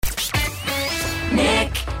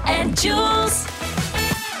and Jules.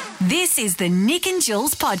 This is the Nick and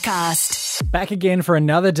Jules podcast. Back again for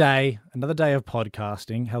another day of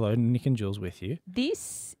podcasting. Hello, Nick and Jules with you.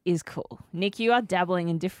 This is cool. Nick, you are dabbling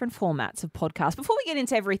in different formats of podcasts. Before we get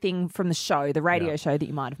into everything from the show, the radio show that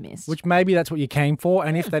you might have missed. Which maybe that's what you came for.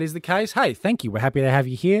 And if that is the case, hey, thank you. We're happy to have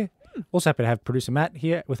you here. Also happy to have producer Matt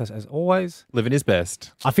here with us as always. Living his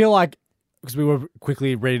best. I feel like, because we were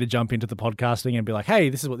quickly ready to jump into the podcasting and be like, hey,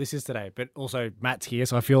 this is what this is today. But also Matt's here,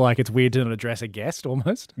 so I feel like it's weird to not address a guest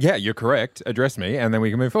almost. Yeah, you're correct. Address me and then we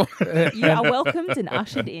can move forward. You are welcomed and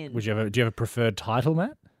ushered in. Do you have a preferred title,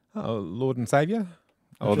 Matt? Oh, Lord and Saviour?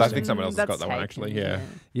 Oh, I think someone else has got that one, actually. Yeah.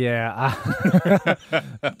 Yeah.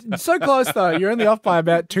 So close, though. You're only off by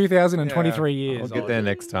about 2,023 years. I'll get there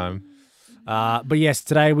next time. But yes,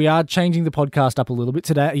 today we are changing the podcast up a little bit.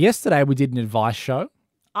 Yesterday we did an advice show.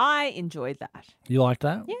 I enjoyed that. You liked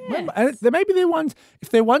that? Yes. And maybe they're ones,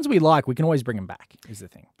 if they're ones we like, we can always bring them back, is the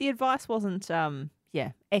thing. The advice wasn't,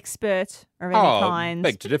 expert of any kind.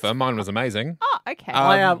 Beg to differ. Mine was amazing. Oh, okay.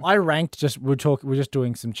 I ranked we're just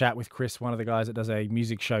doing some chat with Chris, one of the guys that does a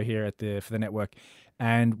music show here for the network.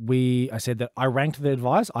 And I said that I ranked the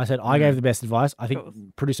advice. I said I gave the best advice. I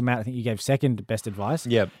think producer Matt, I think you gave second best advice.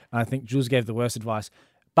 Yep. And I think Jules gave the worst advice.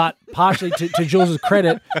 But partially to Jules'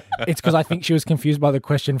 credit, it's because I think she was confused by the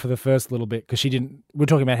question for the first little bit because we're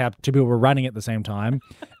talking about how two people were running at the same time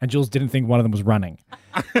and Jules didn't think one of them was running,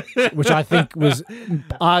 which I think was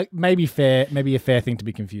maybe a fair thing to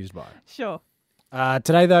be confused by. Sure.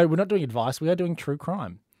 Today, though, we're not doing advice. We are doing true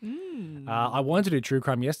crime. I wanted to do true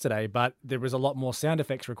crime yesterday, but there was a lot more sound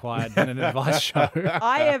effects required than an advice show.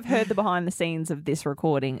 I have heard the behind the scenes of this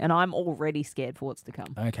recording and I'm already scared for what's to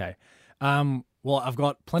come. Okay. Well, I've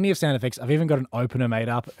got plenty of sound effects. I've even got an opener made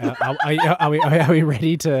up. Are we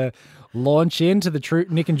ready to launch into the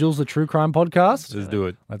Nick and Jules, the True Crime podcast? Let's do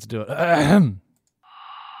it. Let's do it.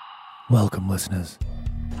 Welcome, listeners,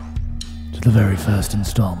 to the very first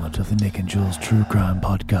installment of the Nick and Jules True Crime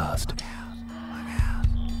podcast.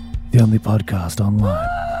 The only podcast online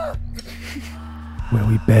where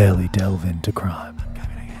we barely delve into crime.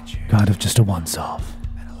 Kind of just a once-off.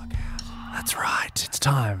 That's right. It's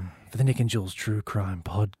time for the Nick and Jules True Crime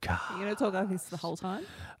podcast. Are you going to talk like this the whole time?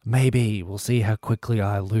 Maybe. We'll see how quickly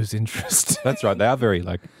I lose interest. That's right. They are very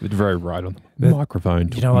right on the microphone.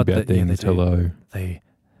 You know what? About things. Hello.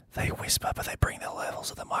 They whisper, but they bring the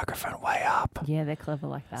levels of the microphone way up. Yeah, they're clever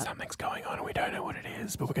like that. Something's going on and we don't know what it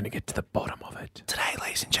is, but we're going to get to the bottom of it. Today,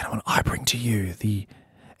 ladies and gentlemen, I bring to you the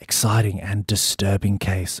exciting and disturbing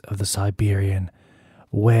case of the Siberian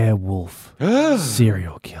werewolf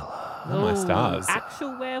serial killer. Oh, my stars.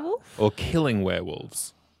 Actual werewolf? Or killing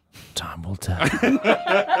werewolves. Time will tell.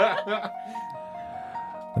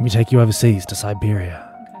 Let me take you overseas to Siberia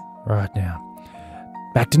right now.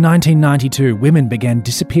 Back to 1992, women began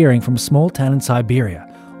disappearing from a small town in Siberia,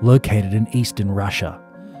 located in eastern Russia.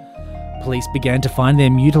 Police began to find their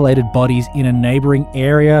mutilated bodies in a neighbouring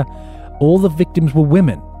area. All the victims were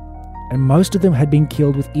women, and most of them had been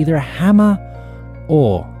killed with either a hammer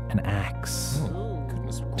or an axe.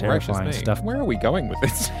 Terrifying stuff. Where are we going with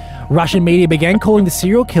this? Russian media began calling the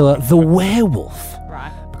serial killer the werewolf.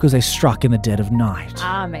 Right. Because they struck in the dead of night.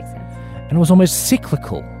 Makes sense. And it was almost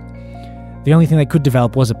cyclical. The only thing they could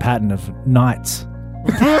develop was a pattern of nights.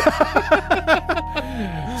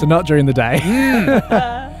 So not during the day.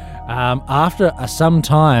 After some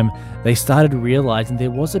time, they started realizing there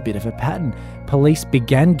was a bit of a pattern. Police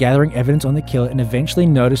began gathering evidence on the killer and eventually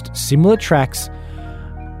noticed similar tracks,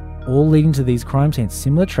 all leading to these crime scenes.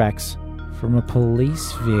 Similar tracks from a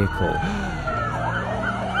police vehicle.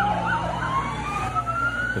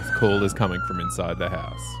 The call is coming from inside the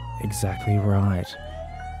house. Exactly right.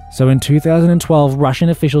 So in 2012, Russian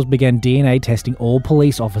officials began DNA testing all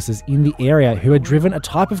police officers in the area who had driven a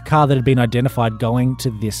type of car that had been identified going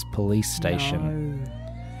to this police station. No.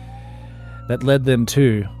 That led them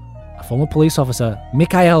to a former police officer,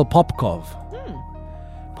 Mikhail Popkov.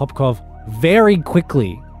 Popkov very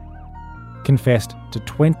quickly confessed to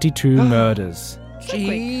 22 murders.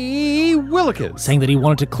 Gee willikers. Saying that he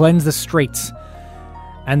wanted to cleanse the streets.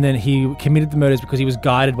 And then he committed the murders because he was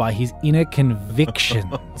guided by his inner convictions.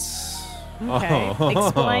 Okay,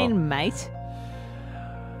 explain, mate.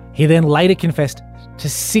 He then later confessed to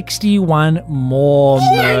 61 more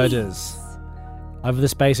murders. Over the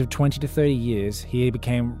space of 20 to 30 years, he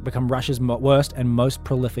become Russia's worst and most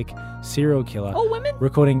prolific serial killer. All women?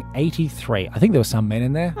 Recording 83. I think there were some men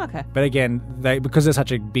in there. Okay. But again, because they're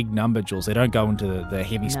such a big number, Jules, they don't go into the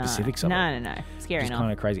heavy specifics of it. No. Scary It's enough.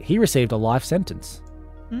 kind of crazy. He received a life sentence.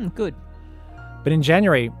 Good. But in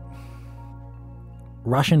January,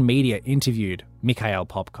 Russian media interviewed Mikhail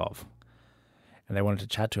Popkov. and they wanted to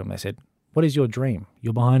chat to him. They said, "What is your dream?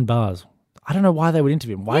 You're behind bars." I don't know why they would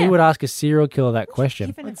interview him. Why you would ask a serial killer that question?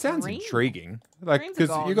 Even It sounds dream. intriguing. Like, Dreams are because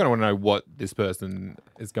gone. you're going to want to know what this person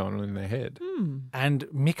is going on in their head. And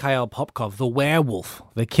Mikhail Popkov, the werewolf,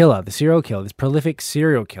 the killer, the serial killer, this prolific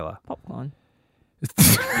serial killer. Popcorn.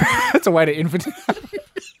 That's a way to infantilize.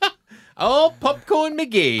 Oh, Popcorn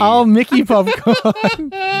McGee. Oh, Mickey Popcorn.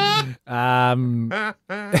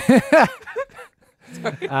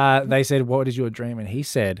 They said, "What is your dream?" And he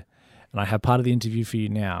said, and I have part of the interview for you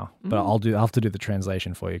now, but I'll have to do the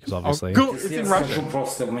translation for you because obviously. Cool. It's in Russian.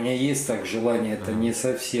 Просто у меня есть так желание, это не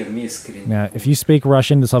совсем искренне. Now, if you speak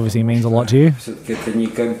Russian, this obviously means a lot to you. Все-таки это не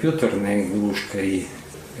компьютерная игрушка и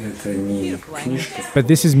это не книжка. But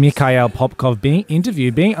this is Mikhail Popkov being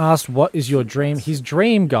interviewed, being asked, "What is your dream?" His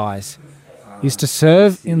dream, guys, is to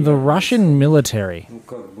serve in the Russian military. Ну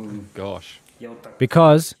как бы Gosh. я вот так.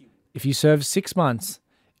 Because if you serve 6 months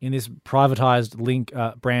in this privatized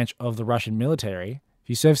branch of the Russian military, if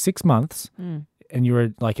you serve 6 months and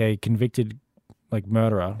you're like a convicted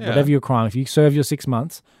murderer, whatever your crime, if you serve your 6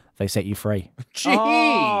 months, they set you free. Gee.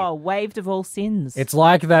 Oh, waived of all sins. It's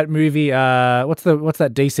like that movie. What's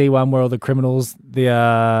that DC one where all the criminals,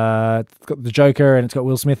 it's got the Joker and it's got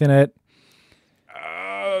Will Smith in it.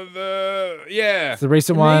 Yeah. It's the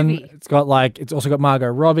recent The one. movie. It's also got Margot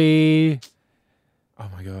Robbie. Oh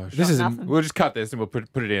my gosh. This is nothing. We'll just cut this and we'll put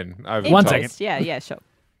it in. Over One the top. second. Yeah, sure.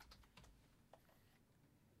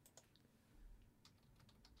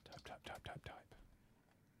 Type.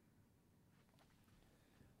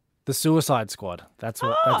 the Suicide Squad. That's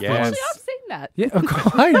what. Oh, That's the yes. one. actually, I've seen that. Yeah, of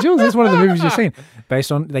course. Hey, Jules, that's one of the movies you've seen.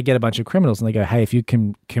 Based on, they get a bunch of criminals and they go, "Hey, if you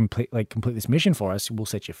can complete this mission for us, we'll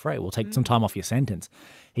set you free. We'll take some time off your sentence."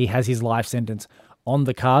 He has his life sentence on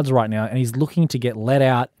the cards right now, and he's looking to get let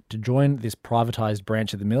out to join this privatized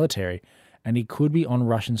branch of the military, and he could be on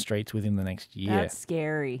Russian streets within the next year. That's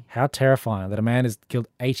scary. How terrifying that a man has killed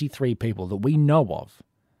 83 people that we know of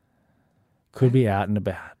could be out and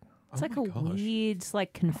about. It's like a weird,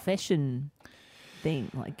 confession thing.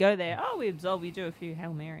 Like, go there. Oh, we absolve you. Do a few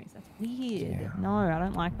Hail Marys. That's weird. Yeah. No, I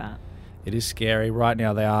don't like that. It is scary. Right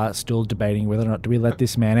now, they are still debating whether or not do we let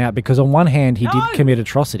this man out, because on one hand, he did commit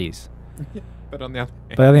atrocities. But on the other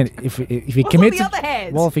hand, But I think if he What's on commits, the other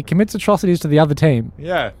hand? well, if he commits atrocities to the other team,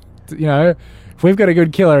 yeah. you know, if we've got a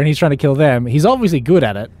good killer and he's trying to kill them, he's obviously good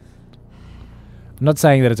at it. I'm not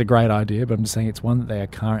saying that it's a great idea, but I'm just saying it's one that they are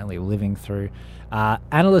currently living through.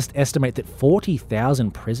 Analysts estimate that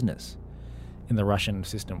 40,000 prisoners in the Russian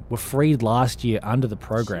system were freed last year under the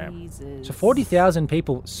program. Jesus. So 40,000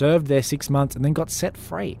 people served their 6 months and then got set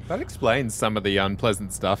free. That explains some of the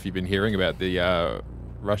unpleasant stuff you've been hearing about the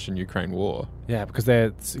Russian-Ukraine war. Yeah, because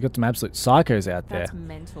they've got some absolute psychos out there. That's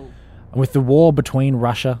mental. And with the war between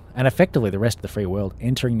Russia and effectively the rest of the free world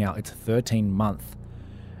entering now its 13th month,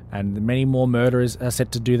 and many more murderers are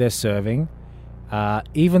set to do their serving,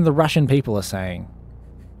 even the Russian people are saying,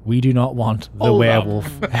 we do not want the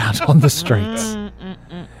werewolf out on the streets.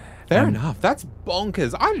 Fair enough. That's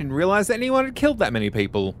bonkers. I didn't realize that anyone had killed that many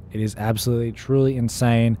people. It is absolutely, truly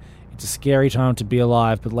insane. It's a scary time to be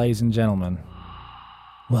alive, but ladies and gentlemen,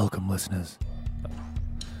 welcome, listeners.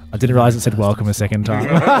 I didn't realize it said welcome a second time.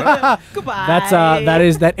 Goodbye.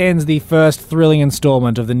 That ends the first thrilling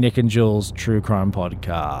installment of the Nick and Jules True Crime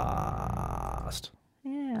Podcast.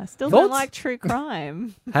 Yeah, I still don't Thoughts? like true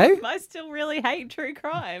crime. Hey? I still really hate true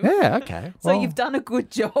crime. Yeah, okay. So Well, you've done a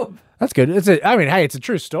good job. that's good. It's a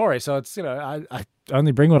true story, so it's, I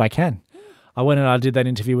only bring what I can. I went and I did that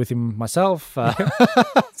interview with him myself.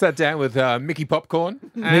 Sat down with Mickey Popcorn.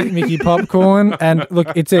 Mickey Popcorn, and look,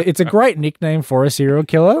 it's a great nickname for a serial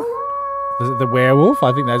killer. The werewolf.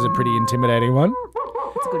 I think that's a pretty intimidating one.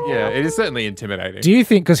 It's a good Yeah, job. it is certainly intimidating. Do you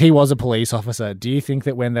think, because he was a police officer, do you think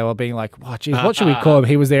that when they were being like, "Oh, geez, what should we call him?"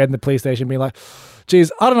 He was there in the police station being like,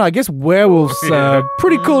 "Geez, I don't know. I guess werewolf's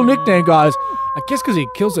pretty cool nickname, guys. I guess because he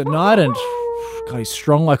kills at night and God, he's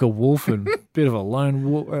strong like a wolf and bit of a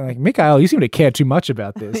lone wolf." Like, Mikhail, you seem to care too much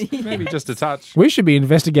about this. Maybe just a touch. We should be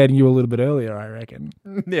investigating you a little bit earlier, I reckon.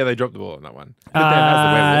 Yeah, they dropped the ball on that one. But then as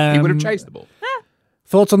the werewolf, he would have chased the ball.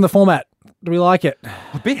 Thoughts on the format? Do we like it?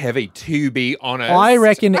 A bit heavy, to be honest. I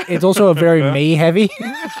reckon it's also a very me heavy,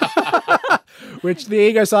 which the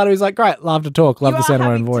ego side of me is like, great, love to talk, love You to are sound our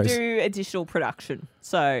own having to voice. do additional production.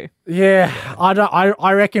 So Yeah,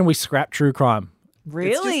 I reckon we scrap true crime.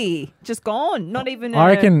 really, just gone. Not even. I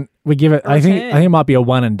reckon we give it. I think it might be a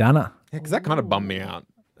one and doneer. Because that kind of bummed me out.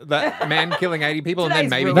 That man killing 80 people and then Today's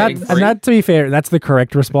maybe ruined. getting That, free. and that, to be fair, that's the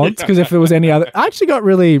correct response. Because if there was any other, I actually got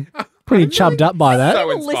pretty chubbed up by that. So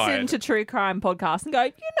Listen inspired. to true crime podcasts and go,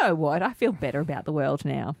 you know what? I feel better about the world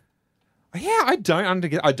now. Yeah, I don't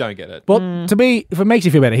get it. Well, to me, if it makes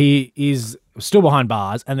you feel better, he is still behind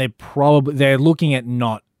bars, and they're looking at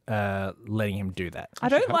not letting him do that. I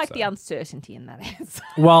don't hope like so. the uncertainty in that answer.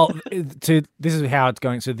 Well, this is how it's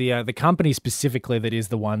going. So the company specifically that is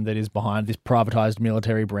the one that is behind this privatized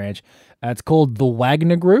military branch, it's called the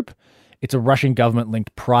Wagner Group. It's a Russian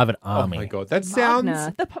government-linked private Oh army. my god, that sounds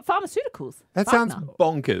Wagner, the pharmaceuticals. that sounds Wagner.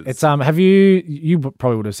 bonkers. It's have you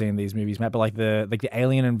probably would have seen these movies, Matt, but like the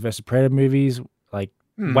Alien and versus Predator movies, like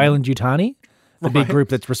Wayland Yutani, the big group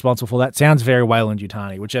that's responsible for that, sounds very Wayland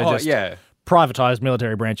Yutani, which are just privatized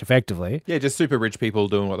military branch effectively. Yeah, just super rich people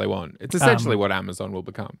doing what they want. It's essentially what Amazon will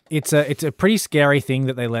become. It's a pretty scary thing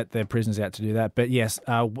that they let their prisoners out to do that. But yes,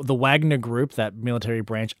 the Wagner Group, that military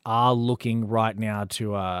branch, are looking right now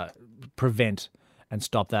to prevent and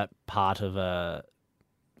stop that part of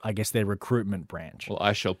I guess their recruitment branch. Well,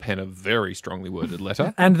 I shall pen a very strongly worded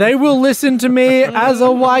letter. And they will listen to me as a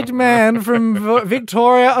white man from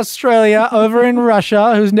Victoria, Australia, over in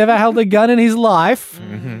Russia, who's never held a gun in his life.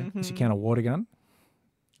 Does he count a water gun?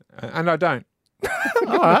 And I don't.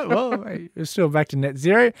 All right, well, we're still back to net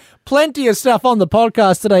zero. Plenty of stuff on the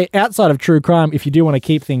podcast today outside of true crime if you do want to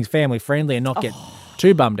keep things family friendly and not get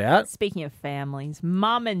too bummed out. Speaking of families,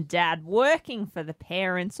 mum and dad working for the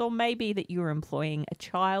parents, or maybe that you're employing a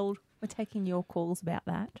child. We're taking your calls about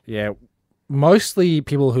that. Yeah, mostly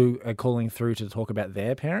people who are calling through to talk about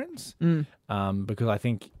their parents. Because I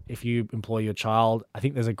think if you employ your child, I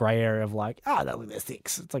think there's a grey area of like, they're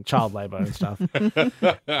 6. It's like child labour and stuff.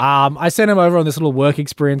 I sent them over on this little work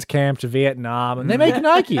experience camp to Vietnam, and they make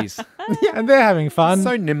Nikes. And they're having fun.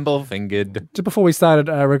 So nimble fingered. Just before we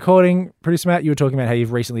started recording, Producer Matt, you were talking about how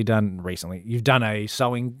you've you've done a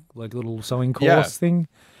sewing, like little sewing course thing.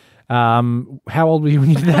 How old were you when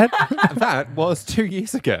you did that? That was 2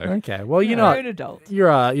 years ago. Okay, well, You're an adult. you're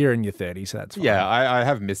in your 30s, so that's fine. Yeah, I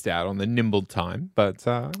have missed out on the nimble time, but,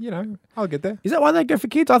 I'll get there. Is that why they go for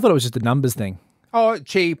kids? I thought it was just a numbers thing. Oh,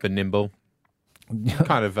 cheap and nimble.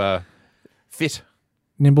 Kind of fit.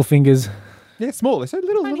 Nimble fingers. Yeah, small. They're so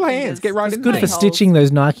little Tiny hands. fingers. Get right It's in Good there. for holes. stitching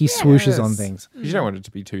those Nike swooshes on Yes. things. You don't want it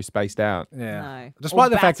to be too spaced out. Yeah. No. Despite Or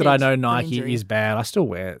the fact that I know battered from Nike injury. is bad, I still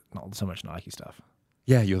wear not so much Nike stuff.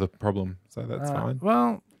 Yeah, you're the problem, so that's fine.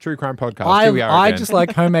 Well, True Crime Podcast. Here we are I again. just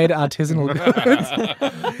like homemade artisanal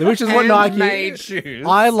goods, which is what Nike. Handmade shoes.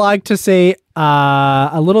 I like to see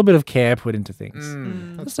a little bit of care put into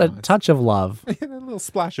things. That's Just a nice. touch of love. A little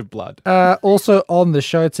splash of blood. Also on the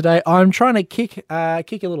show today, I'm trying to kick a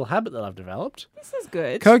little habit that I've developed. This is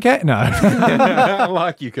good. Cocaine? No.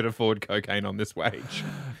 Like you could afford cocaine on this wage.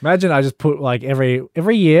 Imagine I just put like every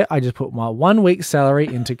year I just put my 1 week's salary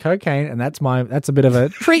into cocaine, and that's a bit of a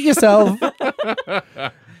treat yourself.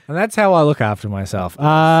 And that's how I look after myself.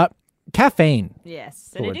 Caffeine.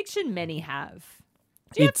 Yes, an Forward. addiction many have.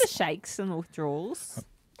 Do you have the It's- shakes and the withdrawals?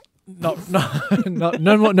 No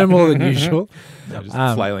more than usual. Just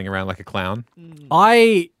flailing around like a clown.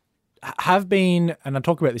 I have been, and I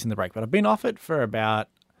talk about this in the break, but I've been off it for about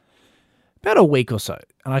a week or so,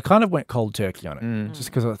 and I kind of went cold turkey on it, just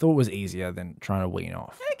because I thought it was easier than trying to wean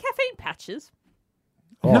off. No caffeine patches.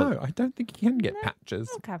 Oh. No, I don't think you can get patches.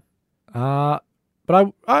 Okay.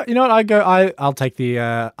 But you know what? I'll take the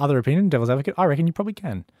other opinion, devil's advocate. I reckon you probably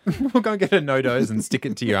can. We'll go and get a no-dose and stick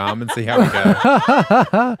it to your arm and see how we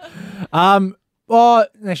go. Well,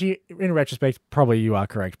 actually, in retrospect, probably you are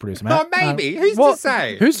correct, producer Matt. Oh, maybe. Who's well, to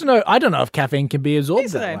say? Who's to know? I don't know if caffeine can be absorbed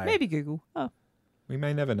Who's to that know? way. Maybe Google. Oh. We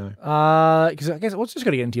may never know. Because I guess it's just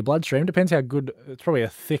got to get into your bloodstream. Depends how good. It's probably a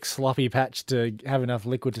thick, sloppy patch to have enough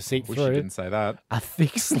liquid to seep Wish you through. didn't say that. A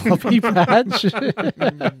thick, sloppy patch. What word do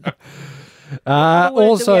we have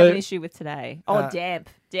Also, an issue with today? Oh, damp.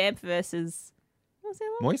 Damp versus. What was the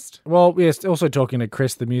other one? Moist? well, yes. Also talking to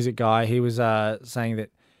Chris, the music guy, he was saying that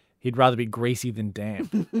he'd rather be greasy than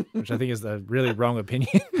damp, which I think is the really wrong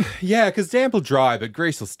opinion. Yeah, because damp will dry, but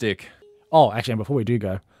grease will stick. Oh, actually, and before we do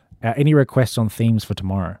go, any requests on themes for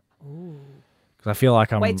tomorrow? Because I feel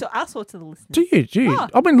like I'm. Wait, to us or to the listeners? Do you? Ah.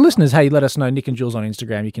 I mean, listeners, hey, let us know. Nick and Jules on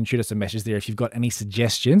Instagram. You can shoot us a message there if you've got any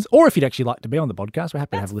suggestions, or if you'd actually like to be on the podcast. We're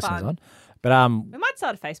happy to have That's listeners fun. on. But We might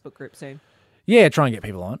start a Facebook group soon. yeah, try and get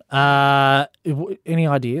people on. Any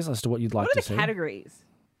ideas as to what you'd like What to are the see? categories?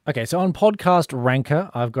 Okay, so on Podcast Ranker,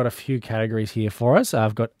 I've got a few categories here for us.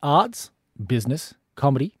 I've got arts, business,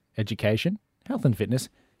 comedy, education, health and fitness,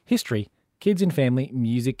 history, kids and family,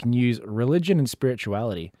 music, news, religion and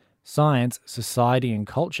spirituality, science, society and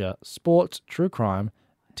culture, sports, true crime,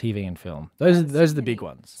 TV and film. Those are the big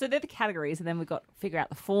ones. So they're the categories, and then we've got to figure out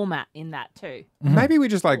the format in that too. Maybe we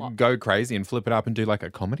just go crazy and flip it up and do like a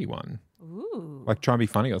comedy one. Ooh. Like try and be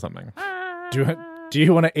funny or something. Do it. Do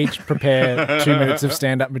you want to each prepare 2 minutes of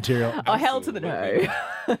stand-up material? Oh, hell to the no.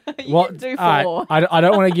 You What? can do all 4. right, I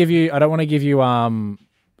don't want to give you. I don't want to give you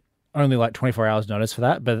only like 24 hours notice for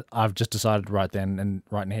that. But I've just decided right then and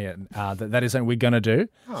right in here that is something we're gonna do.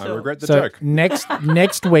 Oh, I regret the So joke.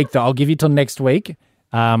 next week though, I'll give you till next week.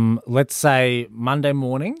 Let's say Monday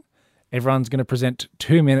morning, everyone's gonna present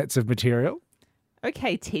 2 minutes of material.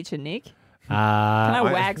 Okay, teacher Nick. Uh, Can I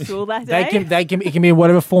wag school that day? It can be in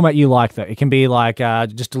whatever format you like though. It can be like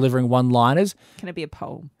just delivering one-liners, Can it be a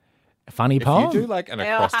poem? a funny If poem. you do like an Yeah, it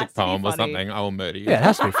has acrostic to be poem or funny. something, I will murder you. Yeah, it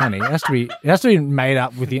has to be funny. It has to be made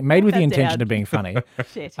with the that intention down. of being funny.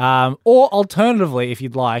 Shit. Or alternatively, if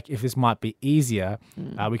you'd like, if this might be easier,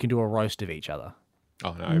 we can do a roast of each other.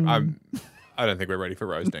 Oh no, I don't think we're ready for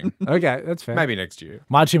roasting. Okay, that's fair. Maybe next year.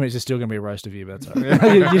 My 2 minutes is still going to be a roast of you, but that's all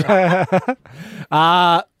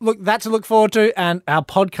right. Look, that to look forward to, and our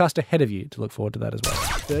podcast ahead of you to look forward to that as well.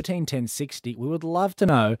 131060, we would love to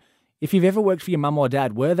know if you've ever worked for your mum or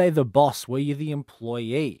dad. Were they the boss? Were you the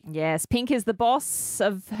employee? Yes, Pink is the boss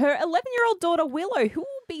of her 11-year-old daughter Willow, who will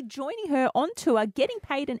be joining her on tour, getting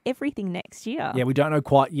paid and everything next year. Yeah, we don't know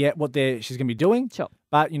quite yet what she's going to be doing. Sure.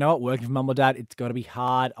 But you know what? Working for mum or dad, it's got to be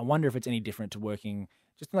hard. I wonder if it's any different to working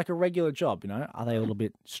just like a regular job, you know? Are they a little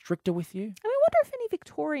bit stricter with you? And we wonder if any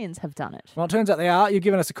Victorians have done it. Well, it turns out they are. You've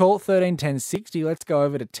given us a call, 131060. Let's go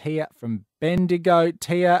over to Tia from Bendigo.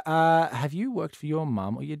 Tia, have you worked for your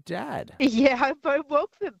mum or your dad? Yeah, I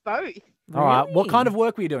worked for both. All right. What Really? kind of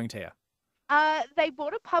work were you doing, Tia? They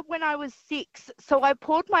bought a pub when I was 6, so I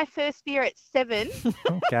poured my first beer at 7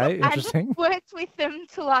 Okay, interesting. and worked with them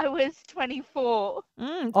till I was 24.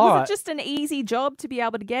 Was All right. it just an easy job to be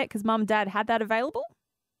able to get because mum and dad had that available?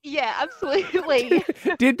 Yeah, absolutely.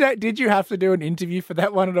 Did you have to do an interview for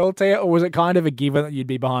that one at all, Tia, or was it kind of a given that you'd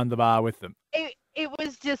be behind the bar with them? it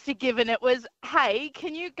was just a given. It was, hey,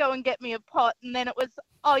 can you go and get me a pot? And then it was,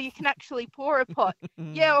 oh, you can actually pour a pot.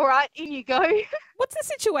 Yeah, all right, in you go. What's the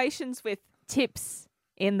situations with tips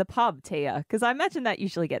in the pub, Tia? Because I imagine that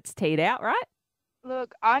usually gets teed out, right?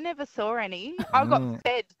 Look, I never saw any. I got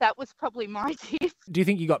fed. That was probably my tip. Do you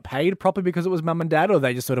think you got paid properly because it was mum and dad, or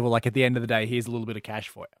they just sort of were like, at the end of the day, here's a little bit of cash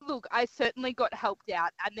for you? Look, I certainly got helped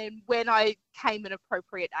out. And then when I came an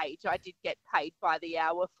appropriate age, I did get paid by the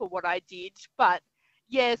hour for what I did. But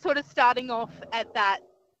yeah, sort of starting off at that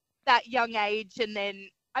young age. And then,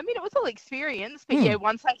 I mean, it was all experience. But yeah,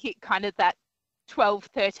 once I hit kind of that 12,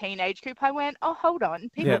 13 age group, I went, oh, hold on.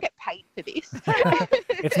 People get paid for this.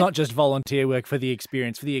 It's not just volunteer work for the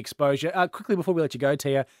experience, for the exposure. Quickly before we let you go,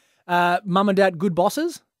 Tia, mum and dad, good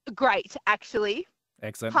bosses? Great, actually.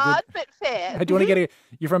 Excellent. Hard, but fair. Hey, do you want to get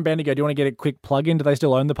you're from Bendigo, do you want to get a quick plug in? Do they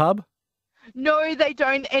still own the pub? No, they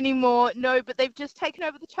don't anymore. No, but they've just taken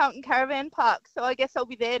over the Charlton Caravan Park, so I guess I'll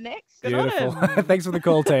be there next. Beautiful. Thanks for the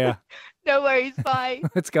call, Tia. No worries, bye.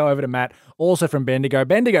 Let's go over to Matt, also from Bendigo.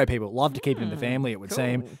 Bendigo people love to keep it in the family, it would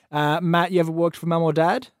seem. Matt, you ever worked for mum or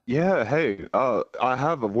dad? Yeah, hey, I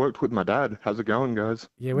have. I've worked with my dad. How's it going, guys?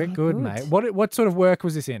 Yeah, we're good, mate. What sort of work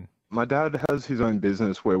was this in? My dad has his own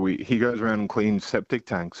business where he goes around and cleans septic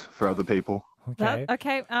tanks for other people. Okay.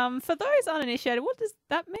 Okay. For those uninitiated, what does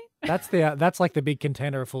that mean? That's like the big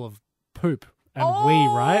container full of poop and wee,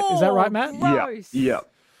 right? Is that right, Matt? Gross. Yeah.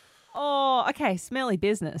 Oh, okay. Smelly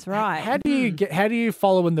business, right? How do you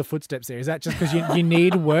follow in the footsteps there? Is that just because you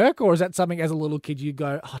need work, or is that something as a little kid you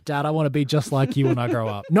go, oh, Dad, I want to be just like you when I grow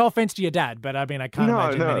up? No offense to your dad, but I mean, I can't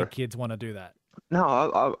imagine many kids want to do that.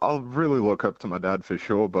 No, I'll really look up to my dad for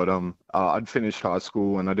sure. But I'd finished high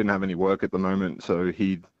school and I didn't have any work at the moment, so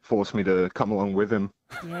he forced me to come along with him.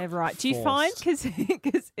 Yeah, right. Do you find, because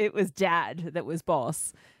it was Dad that was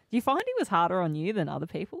boss, do you find he was harder on you than other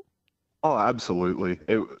people? Oh, absolutely.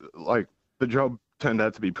 The job turned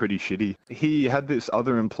out to be pretty shitty. He had this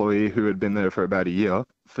other employee who had been there for about a year.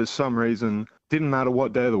 For some reason, didn't matter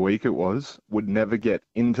what day of the week it was, would never get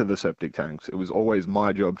into the septic tanks. It was always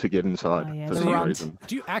my job to get inside for some reason.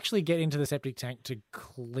 Do you actually get into the septic tank to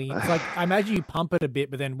clean? It's like, I imagine you pump it a bit,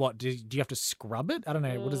 but then what? Do you have to scrub it? I don't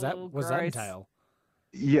know. What does that entail?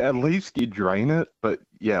 Yeah, at least you drain it. But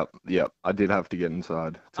yeah, I did have to get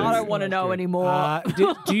inside. I don't want to know anymore.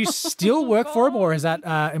 Do you still work for him, or has that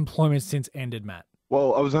employment since ended, Matt?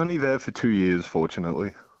 Well, I was only there for 2 years,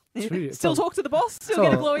 fortunately. Still talk to the boss? Still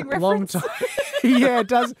get a glowing reference? Long time. Yeah,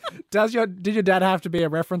 did your dad have to be a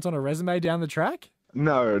reference on a resume down the track?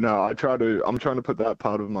 No, I'm trying to put that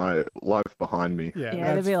part of my life behind me. Yeah,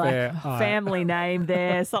 there'd be like a family name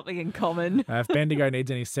there, something in common. If Bendigo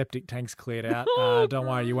needs any septic tanks cleared out, don't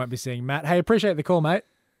worry, you won't be seeing Matt. Hey, appreciate the call, mate.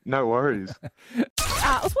 No worries.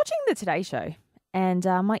 I was watching the Today Show and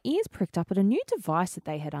my ears pricked up at a new device that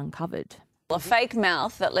they had uncovered. A fake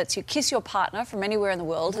mouth that lets you kiss your partner from anywhere in the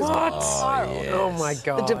world has gone viral. Oh my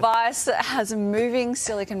God. The device has a moving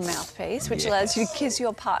silicone mouthpiece which allows you to kiss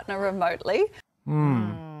your partner remotely.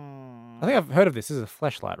 I think I've heard of this. This is a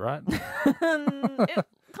fleshlight, right? It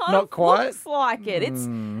kind Not of quite. looks like it. It's a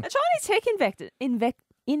Chinese tech inventor,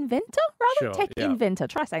 tech yeah. inventor.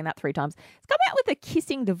 Try saying that 3 times. It's come out with a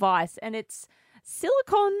kissing device, and it's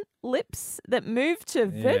silicone lips that move to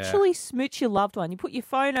virtually smooch your loved one. You put your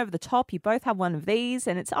phone over the top. You both have one of these,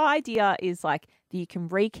 and its idea is like that you can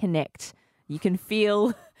reconnect. You can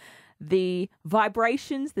feel the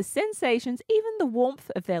vibrations, the sensations, even the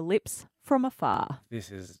warmth of their lips from afar.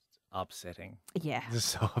 This is upsetting. Yeah. This is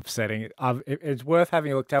so upsetting. It's worth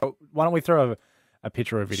having a look. Why don't we throw a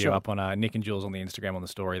picture or a video up on Nick and Jules on the Instagram on the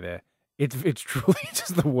story there. It's truly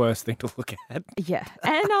just the worst thing to look at. Yeah.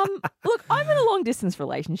 And look, I'm in a long distance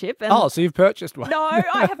relationship. And So you've purchased one? No,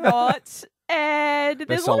 I have not. And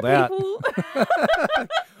there's a lot sold of out. people.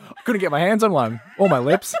 Couldn't get my hands on one. Or my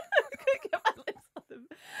lips.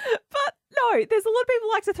 But no, there's a lot of people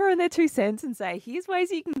like to throw in their 2 cents and say, here's ways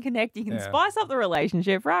you can connect. You can spice up the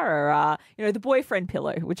relationship. Rah, rah, rah. You know, the boyfriend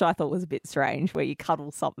pillow, which I thought was a bit strange, where you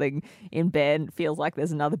cuddle something in bed and it feels like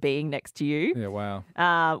there's another being next to you. Yeah,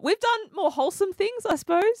 wow. We've done more wholesome things, I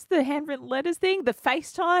suppose. The handwritten letters thing, the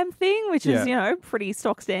FaceTime thing, which is, pretty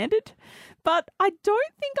stock standard. But I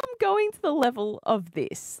don't think I'm going to the level of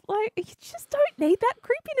this. Like, you just don't need that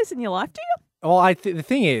creepiness in your life, do you? Well, the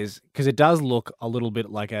thing is, because it does look a little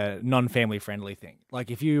bit like a non-family friendly thing.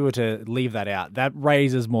 Like if you were to leave that out, that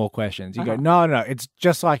raises more questions. You go, no, it's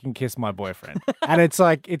just so I can kiss my boyfriend. And it's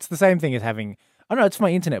like, it's the same thing as having, it's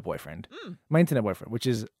my internet boyfriend. My internet boyfriend, which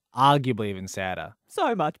is arguably even sadder.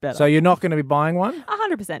 So much better. So you're not going to be buying one?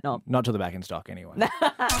 100% not. Not till the back in stock anyway.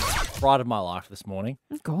 Pride of my life this morning.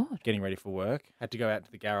 Oh, God. Getting ready for work. Had to go out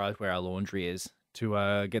to the garage where our laundry is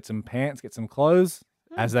to get some pants, get some clothes.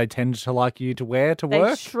 As they tend to like you to wear to work.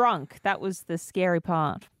 They shrunk. That was the scary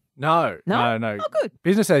part. No. Oh, good.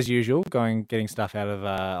 Business as usual, getting stuff out of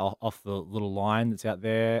off the little line that's out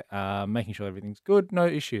there, making sure everything's good, no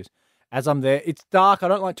issues. As I'm there, it's dark. I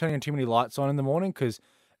don't like turning too many lights on in the morning because,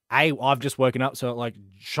 I've just woken up, so it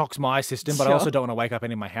shocks my system, but I also don't want to wake up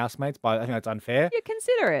any of my housemates. But I think that's unfair. You're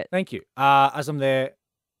considerate. Thank you. As I'm there,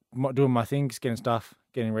 doing my things, getting stuff,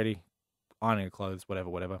 getting ready, ironing the clothes,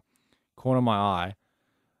 whatever. Corner of my eye,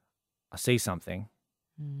 I see something,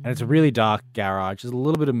 and it's a really dark garage. There's a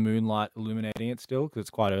little bit of moonlight illuminating it still because it's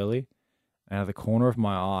quite early. And out of the corner of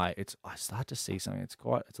my eye, I start to see something. It's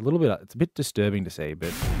a bit disturbing to see.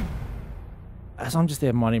 But as I'm just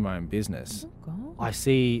there minding my own business, I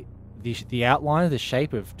see the outline, the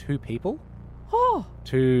shape of 2 people. Oh,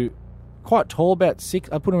 2 quite tall, about 6.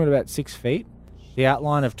 I put them at about 6 feet. The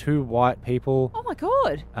outline of 2 white people. oh my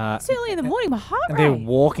God. It's early in the morning. My heart And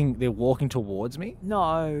rate. they're walking towards me.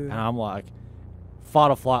 No. And I'm like, fight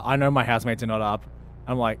or flight. I know my housemates are not up.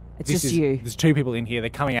 I'm like, It's just you. There's 2 people in here. They're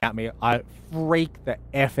coming at me. I freak the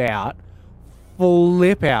F out,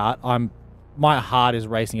 flip out. My heart is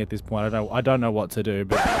racing at this point. I don't know what to do,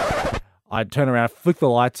 but I turn around, flick the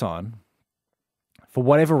lights on. For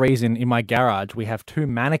whatever reason, in my garage, we have 2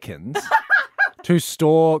 mannequins, 2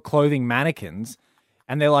 store clothing mannequins,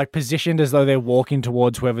 and they're positioned as though they're walking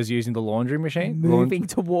towards whoever's using the laundry machine. Moving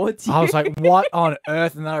towards you. I was like, what on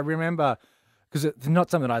earth? And then I remember, because it's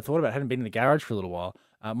not something I thought about. I hadn't been in the garage for a little while.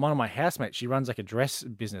 One of my housemates, she runs a dress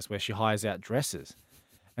business where she hires out dresses.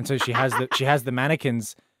 And so she has the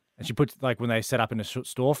mannequins, and she puts, when they set up in a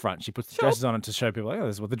storefront, she puts the dresses on it to show people,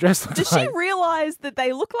 this is what the dress looks Does like. she realise that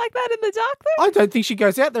they look like that in the dark, though? I don't think she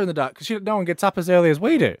goes out there in the dark because no one gets up as early as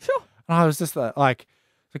we do. Sure. And I was just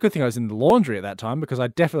it's a good thing I was in the laundry at that time because I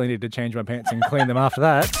definitely needed to change my pants and clean them after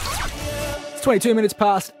that. It's 22 minutes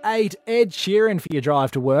past 8. Ed Sheeran for your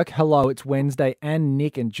drive to work. Hello, it's Wednesday and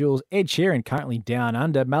Nick and Jules. Ed Sheeran currently down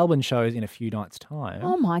under. Melbourne shows in a few nights' time.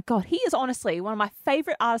 Oh, my God. He is honestly one of my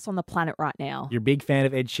favourite artists on the planet right now. You're a big fan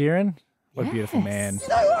of Ed Sheeran? What a beautiful man. You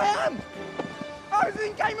know who I am? I was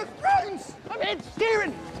in Game of Thrones. I'm Ed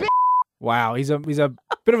Sheeran. Wow, he's a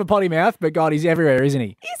bit of a potty mouth, but God, he's everywhere, isn't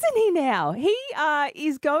he? Isn't he now? He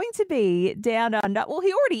is going to be down under. Well,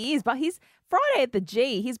 he already is, but he's Friday at the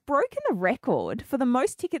G. He's broken the record for the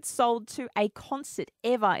most tickets sold to a concert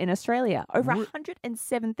ever in Australia. Over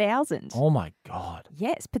 107,000. Oh, my God.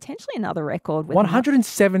 Yes, potentially another record.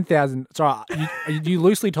 107,000. Sorry, you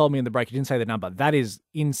loosely told me in the break. You didn't say the number. That is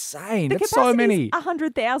insane. That's so many.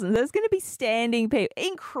 100,000. There's going to be standing people.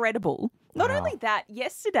 Incredible. Not only that,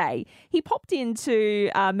 yesterday he popped into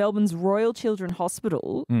Melbourne's Royal Children's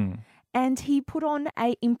Hospital and he put on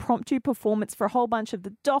a impromptu performance for a whole bunch of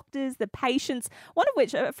the doctors, the patients, one of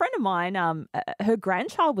which, a friend of mine, her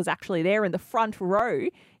grandchild was actually there in the front row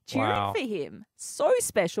cheering for him. So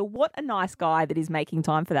special. What a nice guy that is making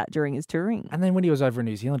time for that during his touring. And then when he was over in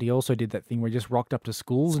New Zealand, he also did that thing where he just rocked up to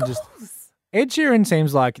schools. And just... Ed Sheeran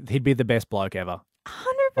seems like he'd be the best bloke ever. 100%.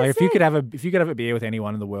 Like if you could have a beer with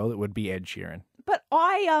anyone in the world, it would be Ed Sheeran. But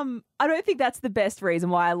I don't think that's the best reason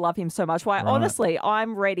why I love him so much. Why, honestly,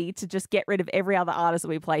 I'm ready to just get rid of every other artist that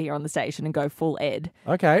we play here on the station and go full Ed.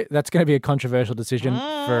 Okay, that's going to be a controversial decision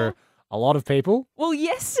for a lot of people. Well,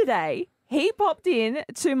 yesterday he popped in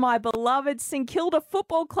to my beloved St Kilda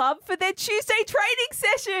Football Club for their Tuesday training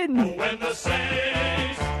session. When the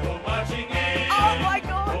Saints go marching in. Oh my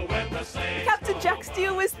God! Captain Jack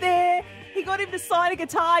Steele was there. He got him to sign a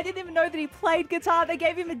guitar. I didn't even know that he played guitar. They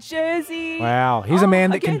gave him a jersey. Wow. He's a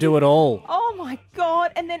man that can do it all. Oh, my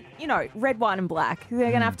God. And then, red, white and black. They're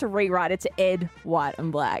going to have to rewrite it to Ed, white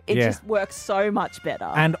and black. It just works so much better.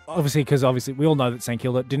 And obviously, because we all know that St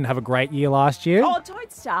Kilda didn't have a great year last year. Oh,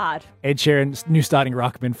 don't start. Ed Sheeran's new starting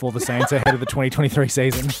ruckman for the Saints ahead of the 2023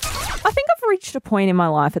 season. I think I've reached a point in my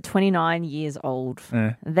life at 29 years old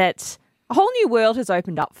that a whole new world has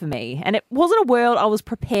opened up for me. And it wasn't a world I was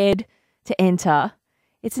prepared to enter.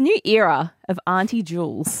 It's a new era of Auntie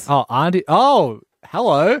Jules. Oh, Auntie. Oh,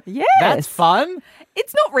 hello. Yes. That's fun.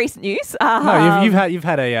 It's not recent news. No, you've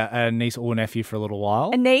had a niece or nephew for a little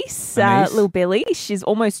while. A niece. Little Billy. She's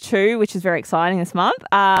almost 2, which is very exciting this month.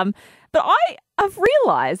 But I've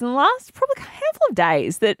realised in the last probably handful of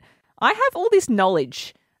days that I have all this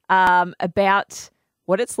knowledge about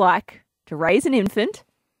what it's like to raise an infant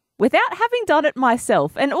without having done it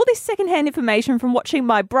myself, and all this secondhand information from watching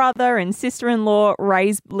my brother and sister-in-law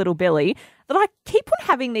raise little Billy, that I keep on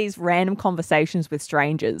having these random conversations with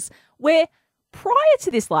strangers where prior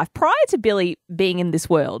to this life, prior to Billy being in this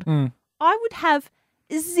world, I would have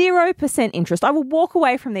 0% interest. I would walk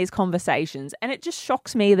away from these conversations, and it just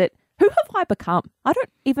shocks me that who have I become? I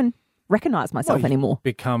don't even recognise myself anymore.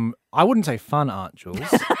 I wouldn't say fun Aunt Jules.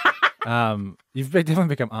 You've definitely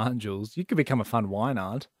become Aunt Jules. You could become a fun wine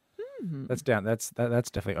aunt. That's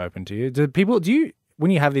definitely open to you. Do you when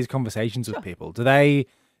you have these conversations with people, do they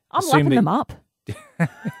I'm lapping them up.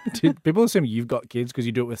 Do people assume you've got kids because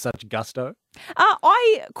you do it with such gusto?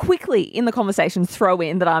 I quickly in the conversation throw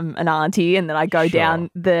in that I'm an auntie and that I go down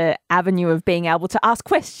the avenue of being able to ask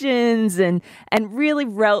questions and really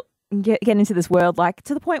get into this world, like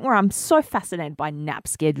to the point where I'm so fascinated by nap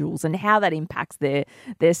schedules and how that impacts their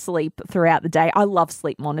sleep throughout the day. I love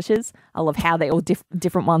sleep monitors. I love how they all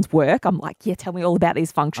different ones work. I'm like, yeah, tell me all about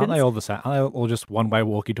these functions. Aren't they all the same? Are they all just one-way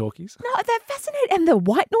walkie-talkies? No, they're fascinating. And the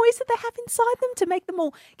white noise that they have inside them to make them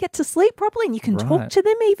all get to sleep properly, and you can talk to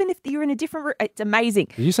them even if you're in a different room. It's amazing.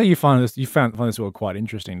 Did you say you find this all quite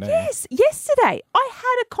interesting, don't you? Yes. Yesterday, I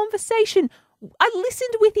had a conversation. I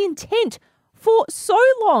listened with intent for so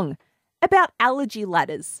long about allergy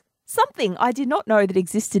ladders, something I did not know that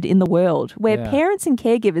existed in the world, where parents and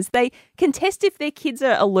caregivers, they can test if their kids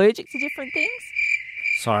are allergic to different things.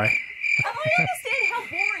 Sorry. I understand how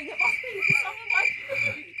boring it must be for someone like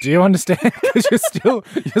you. Do you understand? Because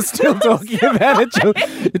you're still talking about it.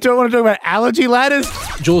 You don't want to talk about allergy ladders?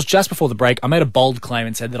 Jules, just before the break, I made a bold claim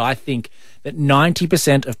and said that I think that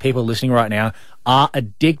 90% of people listening right now are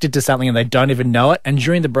addicted to something and they don't even know it. And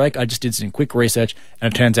during the break, I just did some quick research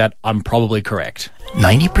and it turns out I'm probably correct.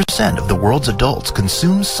 90% of the world's adults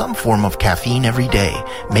consume some form of caffeine every day,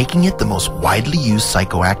 making it the most widely used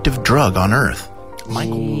psychoactive drug on Earth.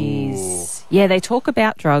 Jeez. Yeah, they talk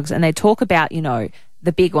about drugs and they talk about,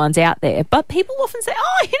 the big ones out there. But people often say,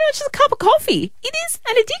 it's just a cup of coffee. It is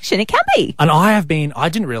an addiction. It can be. And I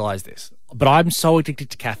didn't realise this, but I'm so addicted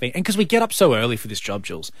to caffeine. And because we get up so early for this job,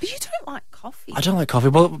 Jules. But you don't like coffee. I don't like coffee.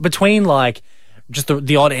 Well, between just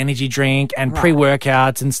the odd energy drink and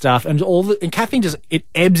pre-workouts and stuff and and caffeine it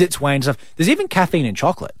ebbs its way and stuff. There's even caffeine in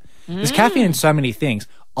chocolate. There's caffeine in so many things.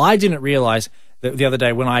 I didn't realise that the other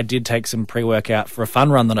day when I did take some pre-workout for a fun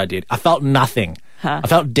run that I did, I felt nothing. I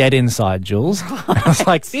felt dead inside, Jules. I was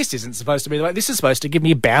like, this isn't supposed to be the way. This is supposed to give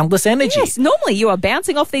me boundless energy. Yes, normally you are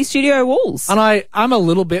bouncing off these studio walls. And I'm a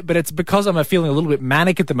little bit, but it's because I'm feeling a little bit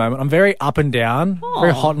manic at the moment. I'm very up and down,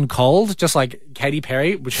 very hot and cold, just like Katy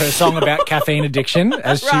Perry, which her song about caffeine addiction,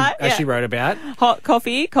 as she wrote about. Hot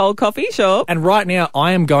coffee, cold coffee, sure. And right now,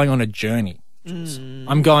 I am going on a journey.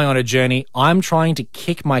 I'm going on a journey. I'm trying to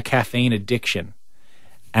kick my caffeine addiction.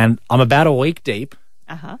 And I'm about a week deep.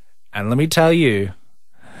 And let me tell you,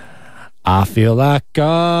 I feel like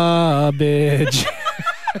garbage.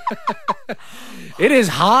 It is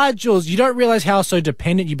hard, Jules. You don't realise how so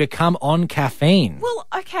dependent you become on caffeine. Well,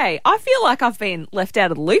 okay, I feel like I've been left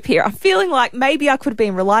out of the loop here. I'm feeling like maybe I could have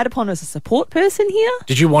been relied upon as a support person here.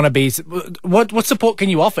 Did you want to be... What support can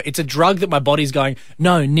you offer? It's a drug that my body's going,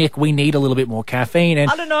 no, Nick, we need a little bit more caffeine.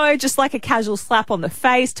 And I don't know, just like a casual slap on the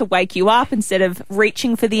face to wake you up instead of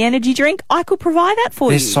reaching for the energy drink. I could provide that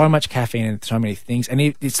for you. There's so much caffeine in so many things. And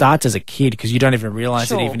it starts as a kid because you don't even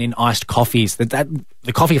realise it even in iced coffees. That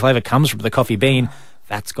the coffee flavour comes from the coffee bean.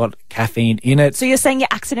 That's got caffeine in it. So you're saying you're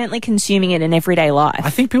accidentally consuming it in everyday life? I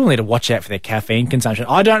think people need to watch out for their caffeine consumption.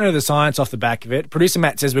 I don't know the science off the back of it. Producer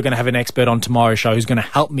Matt says we're going to have an expert on tomorrow's show who's going to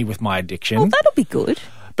help me with my addiction. Well, that'll be good.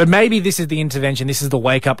 But maybe this is the intervention, this is the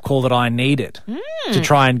wake-up call that I needed to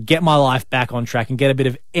try and get my life back on track and get a bit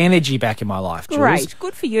of energy back in my life, Jules. Great,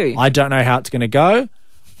 good for you. I don't know how it's going to go.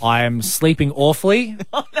 I am sleeping awfully.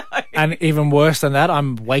 Oh, no. And even worse than that,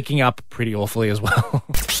 I'm waking up pretty awfully as well.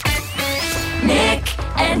 Nick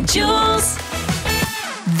and Jules.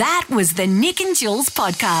 That was the Nick and Jules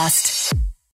podcast.